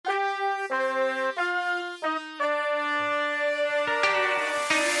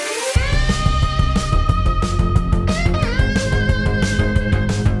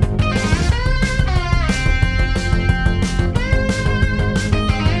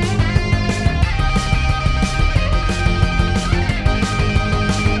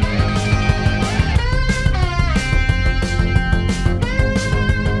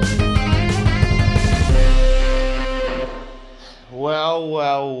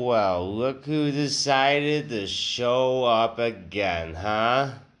well, look who decided to show up again,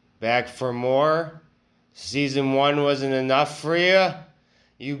 huh? Back for more? Season 1 wasn't enough for you?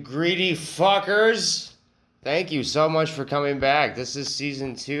 You greedy fuckers! Thank you so much for coming back. This is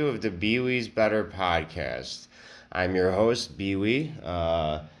season 2 of the Bewee's Better podcast. I'm your host, Bewee.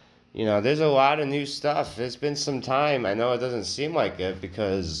 There's a lot of new stuff. It's been some time. I know it doesn't seem like it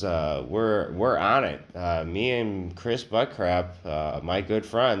because we're on it. Me and Chris Buttcrap, my good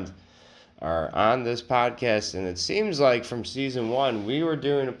friend, are on this podcast, and it seems like from season 1 we were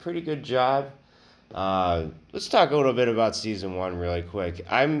doing a pretty good job. Let's talk a little bit about season 1 really quick.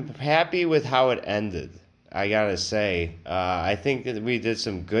 I'm happy with how it ended. I gotta say, I think that we did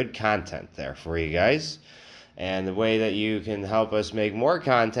some good content there for you guys. And the way that you can help us make more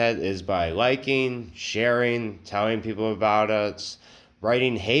content is by liking, sharing, telling people about us,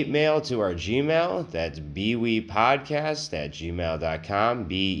 writing hate mail to our Gmail. That's beweepodcast@gmail.com,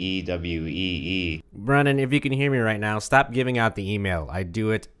 BEWEE. Brennan, if you can hear me right now, stop giving out the email. I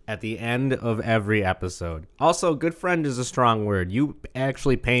do it at the end of every episode. Also, good friend is a strong word. You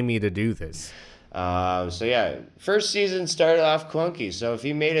actually pay me to do this. First season started off clunky. So if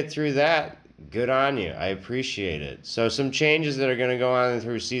you made it through that, good on you. I appreciate it. So some changes that are going to go on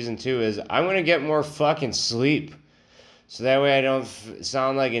through season 2 is I'm going to get more fucking sleep. So that way I don't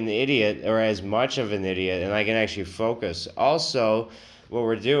sound like an idiot or as much of an idiot, and I can actually focus. Also, what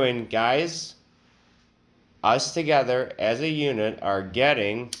we're doing, guys, us together as a unit are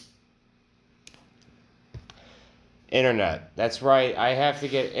getting internet. That's right. I have to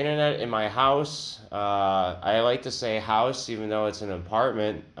get internet in my house. I like to say house even though it's an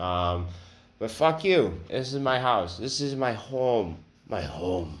apartment. But fuck you. This is my house. This is my home. My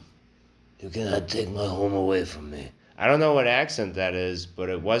home. You cannot take my home away from me. I don't know what accent that is, but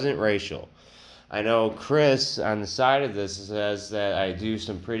it wasn't racial. I know Chris on the side of this says that I do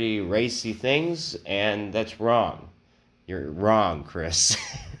some pretty racy things, and that's wrong. You're wrong, Chris.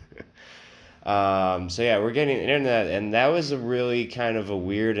 We're getting internet, and that was a really kind of a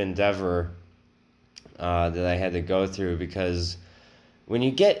weird endeavor that I had to go through because when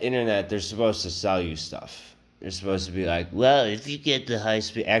you get internet, they're supposed to sell you stuff. They're supposed to be like, well, if you get the high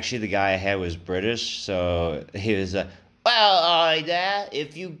speed... Actually, the guy I had was British, so he was like,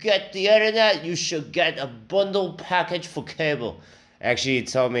 if you get the internet, you should get a bundle package for cable. Actually, he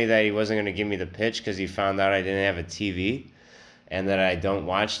told me that he wasn't going to give me the pitch because he found out I didn't have a TV and that I don't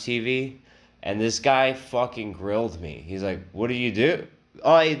watch TV. And this guy fucking grilled me. He's like, what do you do?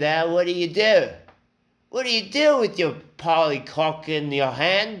 Oi, Dad, what do you do? What do you do with your polycock in your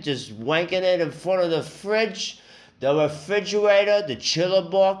hand? Just wanking it in front of the fridge, the refrigerator, the chiller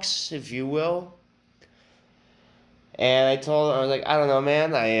box, if you will. And I told him, I was like, I don't know,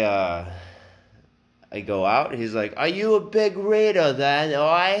 man. I go out. He's like, are you a big reader then,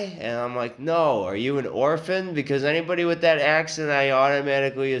 oi? And I'm like, no. Are you an orphan? Because anybody with that accent, I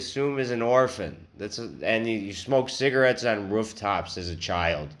automatically assume is an orphan. And you smoke cigarettes on rooftops as a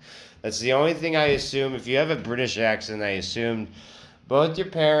child. That's the only thing I assume. If you have a British accent, I assume both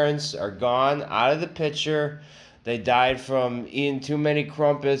your parents are gone, out of the picture. They died from eating too many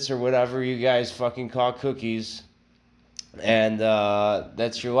crumpets or whatever you guys fucking call cookies. And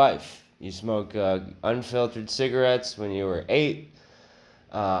that's your life. You smoke unfiltered cigarettes when you were 8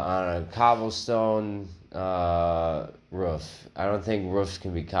 on a cobblestone roof. I don't think roofs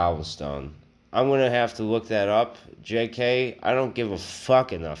can be cobblestone. I'm going to have to look that up. JK, I don't give a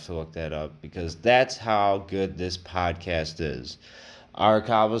fuck enough to look that up because that's how good this podcast is. Are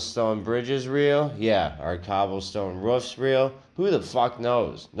cobblestone bridges real? Yeah. Are cobblestone roofs real? Who the fuck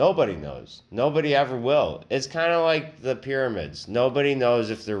knows? Nobody knows. Nobody ever will. It's kind of like the pyramids. Nobody knows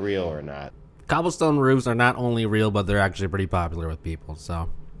if they're real or not. Cobblestone roofs are not only real, but they're actually pretty popular with people, so.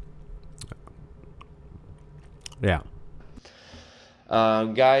 Yeah.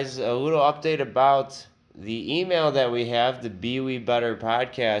 Guys, a little update about the email that we have, the Bewee Better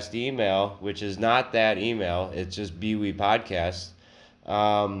Podcast email, which is not that email. It's just Bewee Podcast.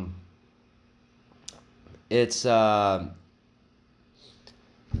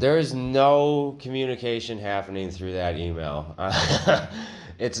 There is no communication happening through that email.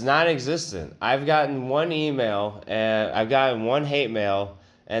 It's non-existent. I've gotten one email, and I've gotten one hate mail,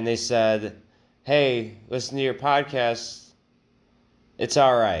 and they said, hey, listen to your podcast. It's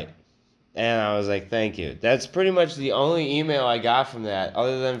all right. And I was like, thank you. That's pretty much the only email I got from that,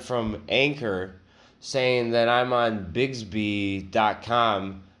 other than from Anchor saying that I'm on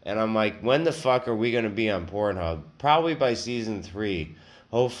Bigsby.com. And I'm like, when the fuck are we going to be on Pornhub? Probably by season 3.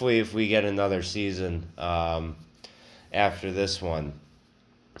 Hopefully if we get another season after this one.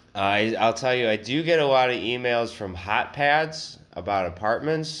 I'll tell you, I do get a lot of emails from hot pads. about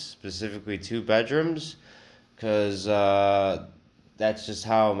apartments, specifically 2 bedrooms, because that's just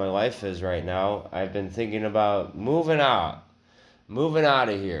how my life is right now. I've been thinking about moving out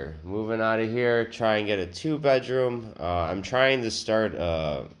of here, try and get a 2 bedroom. I'm trying to start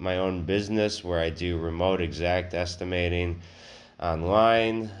my own business where I do remote exact estimating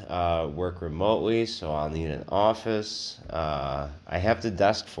online, work remotely, so I'll need an office. I have the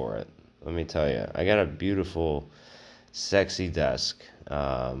desk for it. Let me tell you, I got a beautiful, sexy desk.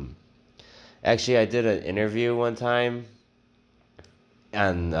 Actually, I did an interview one time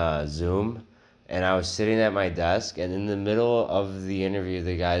on Zoom, and I was sitting at my desk, and in the middle of the interview,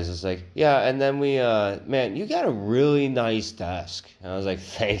 the guy's just like, "Yeah," and then man, you got a really nice desk. And I was like,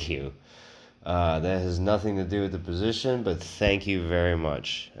 "Thank you." That has nothing to do with the position, but thank you very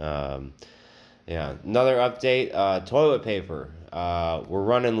much. Yeah, another update, toilet paper. We're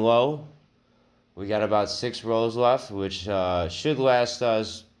running low. We got about 6 rolls left, which should last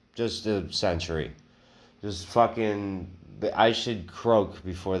us just a century. Just fucking, I should croak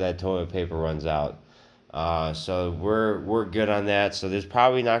before that toilet paper runs out. So we're good on that. So there's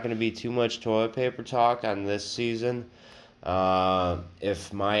probably not going to be too much toilet paper talk on this season,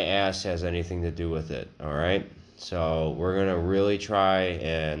 if my ass has anything to do with it. All right. So we're gonna really try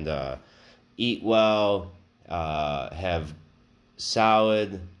and eat well, have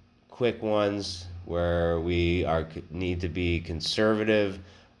solid, quick ones where we need to be conservative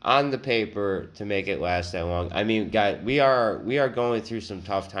on the paper to make it last that long. I mean, guys, we are going through some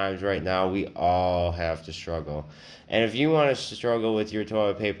tough times right now. We all have to struggle, and if you want to struggle with your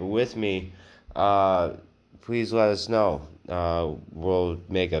toilet paper with me, please let us know. We'll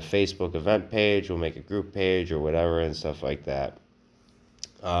make a Facebook event page, we'll make a group page or whatever and stuff like that.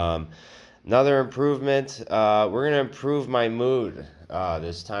 Another improvement, we're going to improve my mood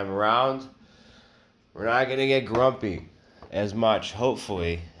this time around. We're not going to get grumpy as much,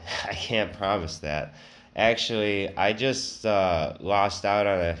 hopefully. I can't promise that. Actually, I just lost out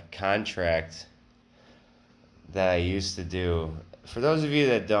on a contract that I used to do. For those of you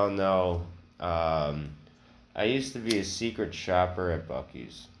that don't know, I used to be a secret shopper at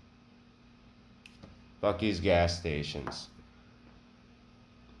Buc-ee's gas stations.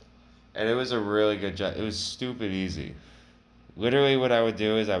 And it was a really good job. It was stupid easy. Literally what I would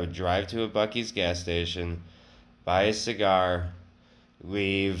do is I would drive to a Buc-ee's gas station, buy a cigar,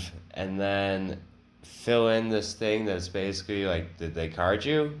 leave, and then fill in this thing that's basically like, did they card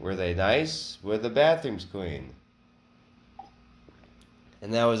you? Were they nice? Were the bathrooms clean?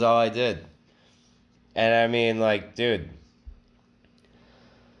 And that was all I did. And I mean, like, dude,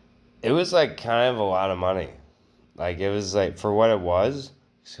 it was like kind of a lot of money. Like, it was like, for what it was.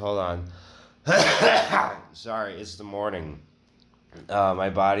 Hold on. Sorry, it's the morning. My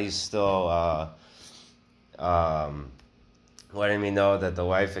body's still letting me know that the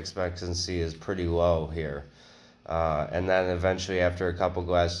life expectancy is pretty low here. And then eventually, after a couple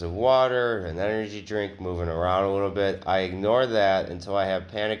glasses of water, an energy drink, moving around a little bit, I ignore that until I have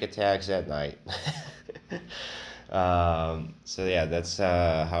panic attacks at night. So yeah, that's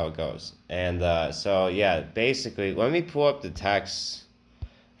how it goes. And so yeah, basically, let me pull up the text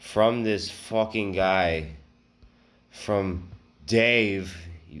from this fucking guy, from Dave,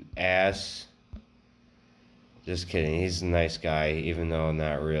 you ass. Just kidding, he's a nice guy, even though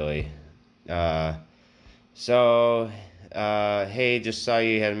not really. Hey, just saw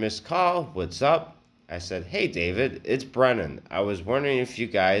you had a missed call. What's up? I said, hey, David, it's Brennan. I was wondering if you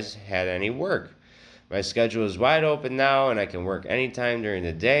guys had any work. My schedule is wide open now, and I can work anytime during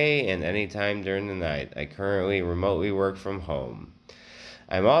the day and anytime during the night. I currently remotely work from home.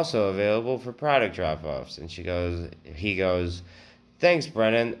 I'm also available for product drop-offs. And he goes, thanks,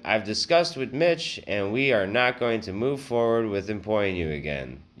 Brennan. I've discussed with Mitch, and we are not going to move forward with employing you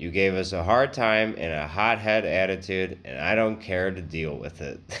again. You gave us a hard time and a hothead attitude, and I don't care to deal with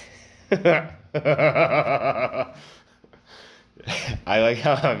it. I like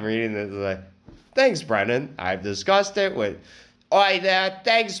how I'm reading this, like, thanks, Brennan. I've discussed it with... Oi there,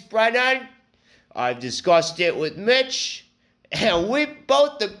 thanks, Brennan. I've discussed it with Mitch, and we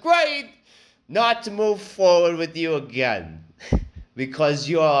both agreed not to move forward with you again. Because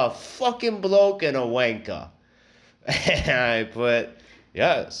you're a fucking bloke and a wanker. And I put,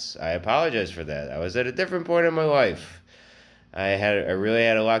 yes, I apologize for that. I was at a different point in my life. I really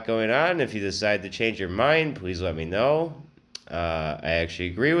had a lot going on. If you decide to change your mind, please let me know. I actually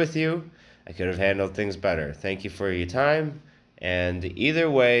agree with you. I could have handled things better. Thank you for your time. And either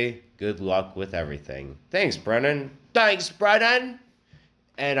way, good luck with everything. Thanks, Brennan. Thanks, Brennan.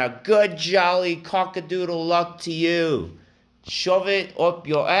 And a good jolly cockadoodle luck to you. Shove it up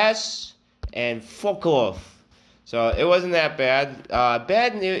your ass and fuck off. So it wasn't that bad.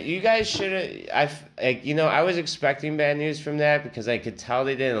 Bad news. You guys should have. I was expecting bad news from that because I could tell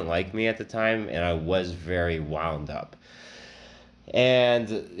they didn't like me at the time, and I was very wound up. And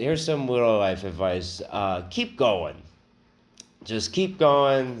here's some little life advice. Keep going. Just keep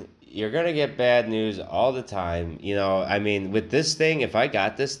going. You're going to get bad news all the time. With this thing, if I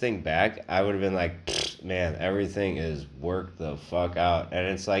got this thing back, I would have been like, man, everything is worked the fuck out. And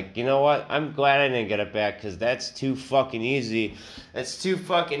it's like, you know what? I'm glad I didn't get it back because that's too fucking easy. It's too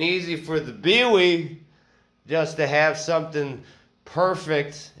fucking easy for the Bewie just to have something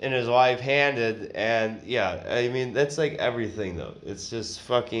perfect in his life handed. And that's like everything though. It's just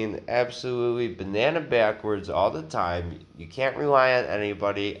fucking absolutely banana backwards all the time. You can't rely on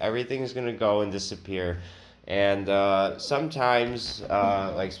anybody. Everything's gonna go and disappear. And sometimes,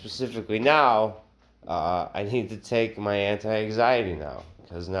 like specifically now, I need to take my anti-anxiety now.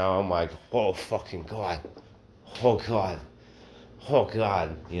 Because now I'm like, oh fucking God. Oh God. Oh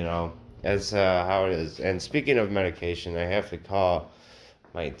God, That's how it is. And speaking of medication, I have to call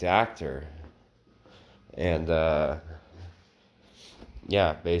my doctor. And,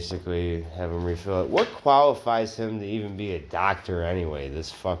 basically have him refill it. What qualifies him to even be a doctor anyway,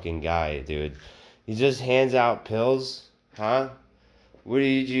 this fucking guy, dude? He just hands out pills, huh? What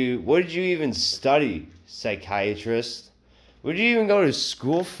did you even study, psychiatrist? What did you even go to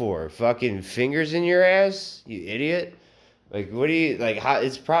school for? Fucking fingers in your ass, you idiot? Like, what do you, like, how,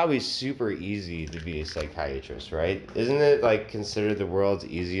 it's probably super easy to be a psychiatrist, right? Isn't it, like, considered the world's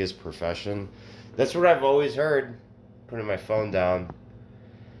easiest profession? That's what I've always heard. Putting my phone down.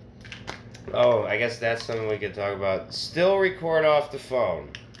 Oh, I guess that's something we could talk about. Still record off the phone.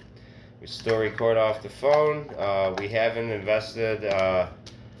 We still record off the phone. We haven't invested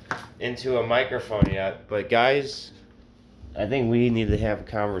into a microphone yet. But, guys, I think we need to have a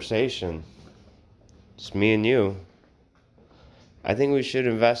conversation. It's me and you. I think we should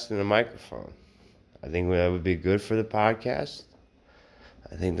invest in a microphone. I think that would be good for the podcast.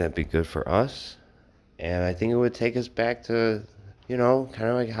 I think that'd be good for us. And I think it would take us back to, kind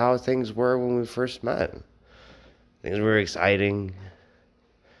of like how things were when we first met. Things were exciting.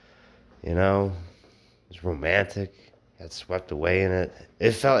 It was romantic. Got swept away in it.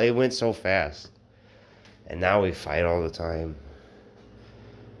 It went so fast. And now we fight all the time.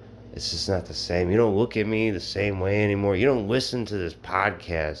 It's just not the same. You don't look at me the same way anymore. You don't listen to this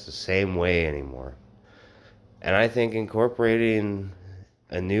podcast the same way anymore. And I think incorporating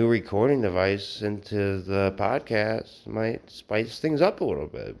a new recording device into the podcast might spice things up a little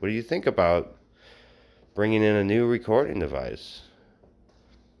bit. What do you think about bringing in a new recording device?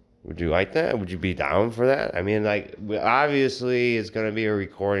 Would you like that? Would you be down for that? I mean, obviously it's going to be a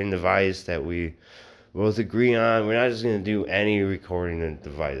recording device that we both agree on. We're not just going to do any recording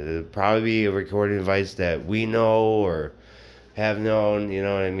device. It'll probably be a recording device that we know or have known, you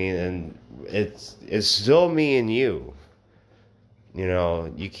know what I mean? And it's still me and you.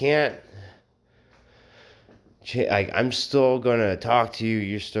 You can't, I'm still going to talk to you,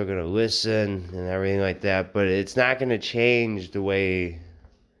 you're still going to listen and everything like that, but it's not going to change the way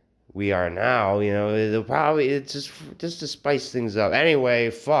we are now, it's just to spice things up. Anyway,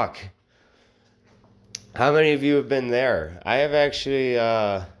 fuck. How many of you have been there? I have actually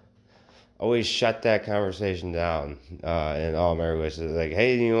always shut that conversation down in all my relationships. Like,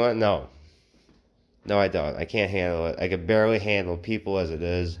 hey, you know what? No, I don't. I can't handle it. I can barely handle people as it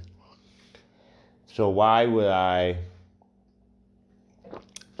is. So why would I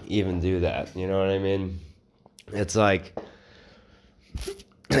even do that? You know what I mean? It's like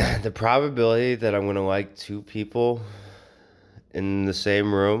the probability that I'm going to like two people in the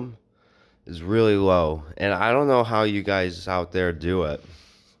same room is really low. And I don't know how you guys out there do it,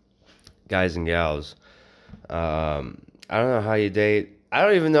 guys and gals. I don't know how you date. I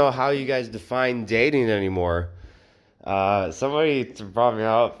don't even know how you guys define dating anymore. Somebody brought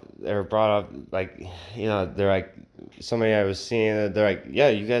up, like, they're like, somebody I was seeing, they're like, yeah,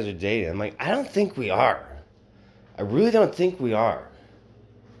 you guys are dating. I'm like, I don't think we are. I really don't think we are.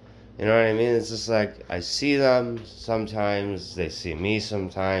 You know what I mean? It's just like, I see them sometimes, they see me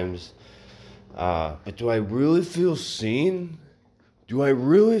sometimes. But do I really feel seen? I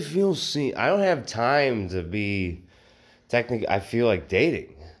don't have time to be technically, I feel like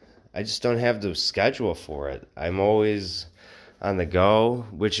dating. I just don't have the schedule for it. I'm always on the go,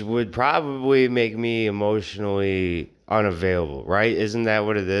 which would probably make me emotionally unavailable, right? Isn't that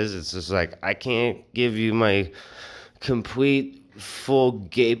what it is? It's just like, I can't give you my complete, full,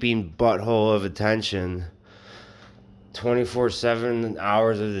 gaping butthole of attention 24/7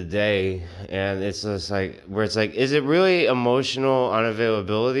 hours of the day. And it's just like, is it really emotional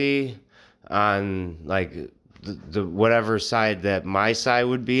unavailability on like the whatever side that my side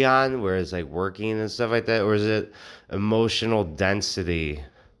would be on, where it's like working and stuff like that, or is it emotional density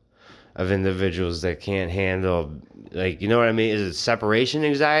of individuals that can't handle, like, you know what I mean? Is it separation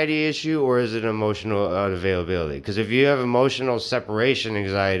anxiety issue, or is it emotional unavailability? Because if you have emotional separation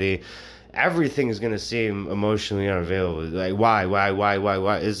anxiety, everything is going to seem emotionally unavailable. Like,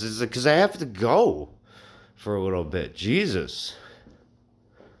 why? Is it because I have to go for a little bit? Jesus.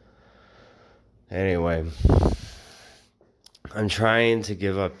 Anyway, I'm trying to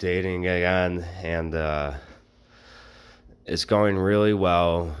give up dating again, and it's going really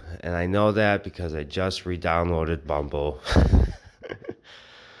well, and I know that because I just re-downloaded Bumble.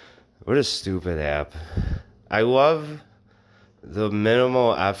 What a stupid app. I love the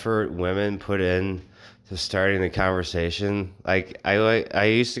minimal effort women put in to starting the conversation. Like, I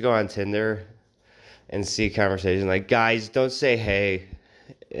used to go on Tinder and see conversation like, guys, don't say hey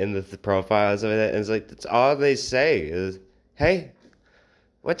in the profile and stuff like that. And it's like, that's all they say is, hey,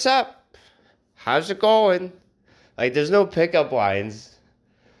 what's up? How's it going? Like, there's no pickup lines.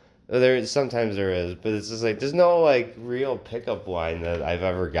 Sometimes there is, but it's just like, there's no like real pickup line that I've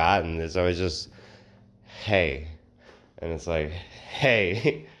ever gotten. It's always just, hey. And it's like,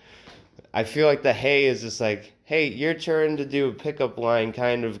 hey. I feel like the hey is just like, hey, your turn to do a pickup line,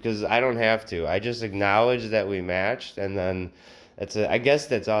 kind of, because I don't have to. I just acknowledge that we matched, and then I guess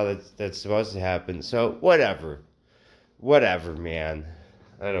that's all that's supposed to happen. So whatever, man.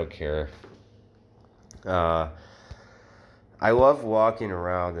 I don't care. I love walking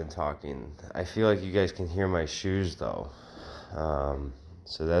around and talking. I feel like you guys can hear my shoes though.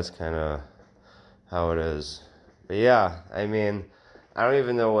 So that's kind of how it is. But yeah, I mean, I don't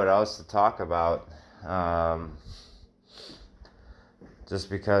even know what else to talk about. Just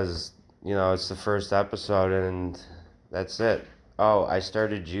because, it's the first episode and that's it. Oh, I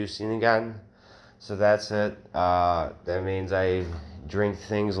started juicing again. So that's it. That means I drink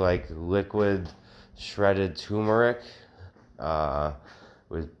things like liquid shredded turmeric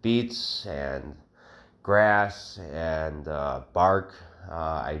with beets and grass and bark.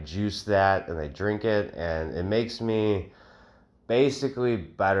 I juice that and I drink it, and it makes me basically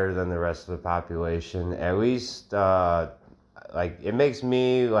better than the rest of the population. At least, it makes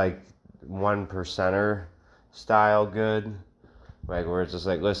me like 1%er style good. Like, where it's just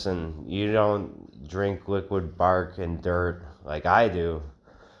like, listen, you don't drink liquid bark and dirt like I do,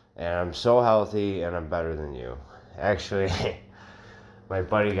 and I'm so healthy and I'm better than you. Actually, my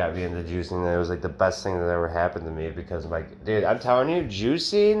buddy got me into juicing, and it was like the best thing that ever happened to me, because I'm like, dude, I'm telling you,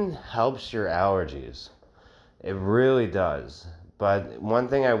 juicing helps your allergies. It really does. But one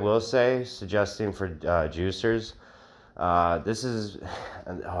thing I will say, suggesting for juicers, this is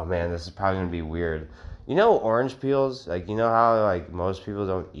probably going to be weird. Orange peels, like, how like most people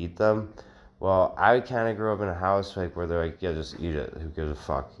don't eat them? Well, I kind of grew up in a house like where they're like, yeah, just eat it. Who gives a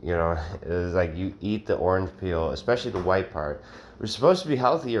fuck? It's like you eat the orange peel, especially the white part, which is supposed to be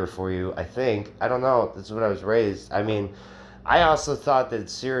healthier for you, I think. I don't know. That's what I was raised. I mean, I also thought that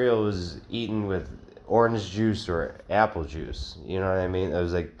cereal was eaten with orange juice or apple juice. You know what I mean? It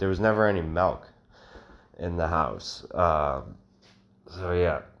was like there was never any milk in the house. So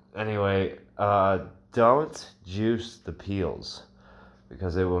yeah. Anyway, don't juice the peels,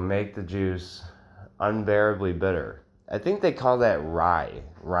 because it will make the juice unbearably bitter. I think they call that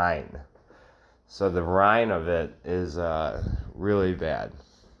rind. So the rind of it is really bad.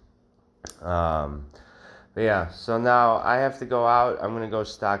 But yeah, so now I have to go out. I'm going to go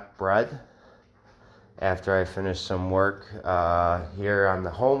stock bread after I finish some work here on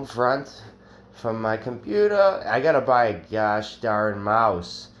the home front from my computer. I got to buy a gosh darn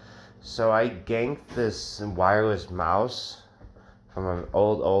mouse. So I ganked this wireless mouse from an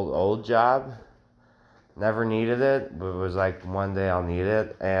old job. Never needed it, but it was like one day I'll need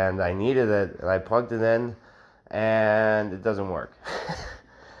it. And I needed it, and I plugged it in, and it doesn't work.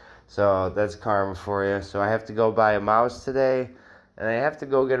 So that's karma for you. So I have to go buy a mouse today, and I have to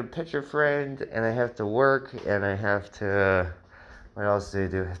go get a picture framed, and I have to work, and I have to... What else do I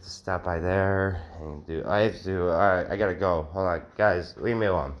do? I have to stop by there and alright, I gotta go. Hold on. Guys, leave me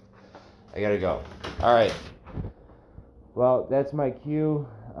alone. I gotta go. Alright. Well, that's my cue.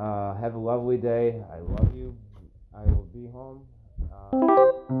 Have a lovely day. I love you. I will be home.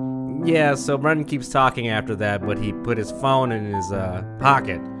 Yeah, so Brendan keeps talking after that, but he put his phone in his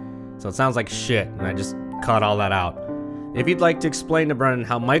pocket. So it sounds like shit, and I just cut all that out. If you'd like to explain to Brendan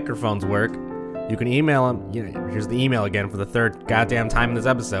how microphones work, you can email him. Here's the email again for the third goddamn time in this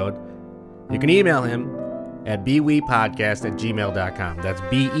episode. You can email him at beweepodcast@gmail.com. That's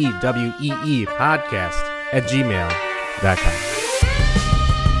BEWEE podcast@gmail.com.